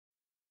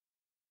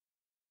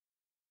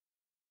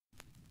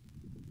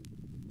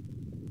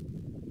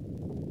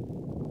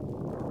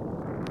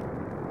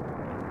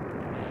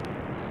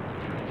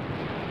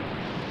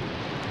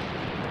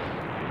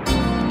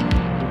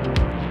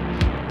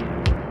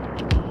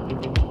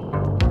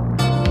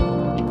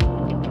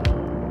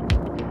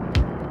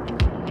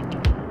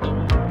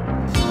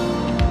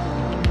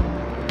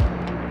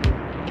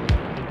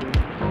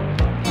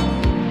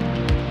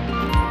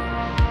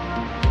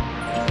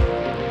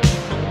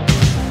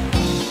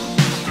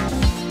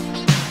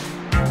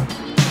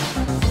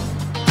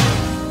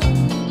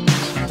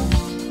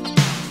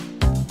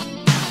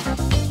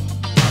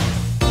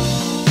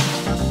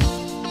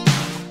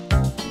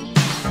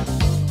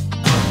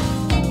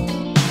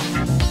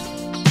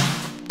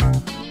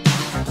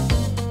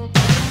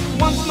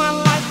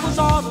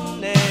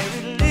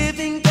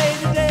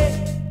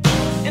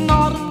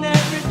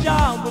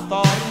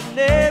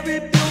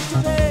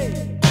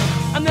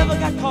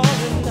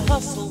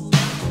hustle,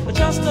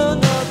 just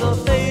another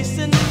face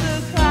in the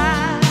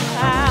crowd.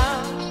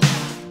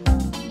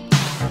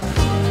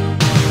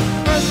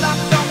 First I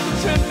felt the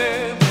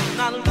trembling when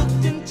I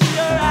looked into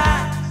your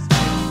eyes.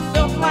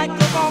 Felt like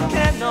a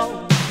volcano,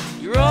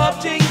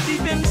 erupting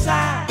deep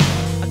inside.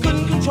 I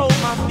couldn't control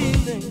my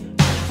feeling.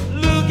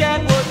 Look at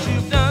what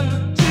you've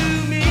done to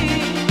me.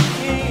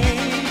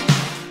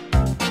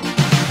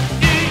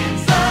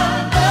 It's a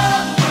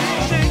love way.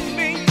 Take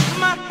me,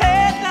 my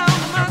head down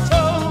to my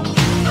toes.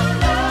 A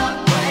love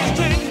way.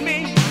 Take me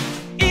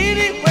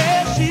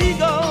anywhere she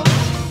goes.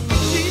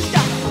 She's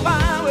got the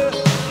power.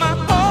 My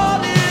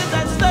heart is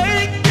at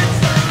stake. It's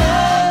a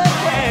love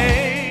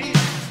way.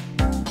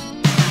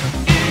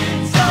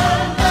 It's a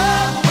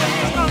love way.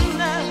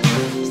 Thunder,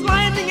 it's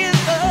lightning in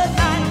the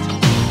night,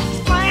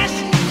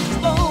 splashing,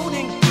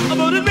 exploding,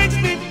 but it makes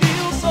me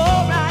feel so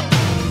right.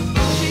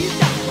 She's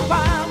got the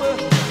power.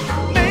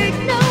 Make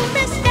no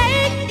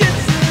mistake,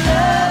 it's a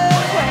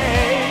love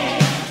way.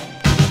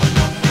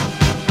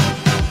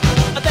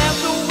 There's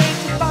no way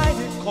to fight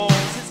it,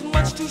 'cause it's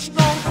much too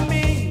strong for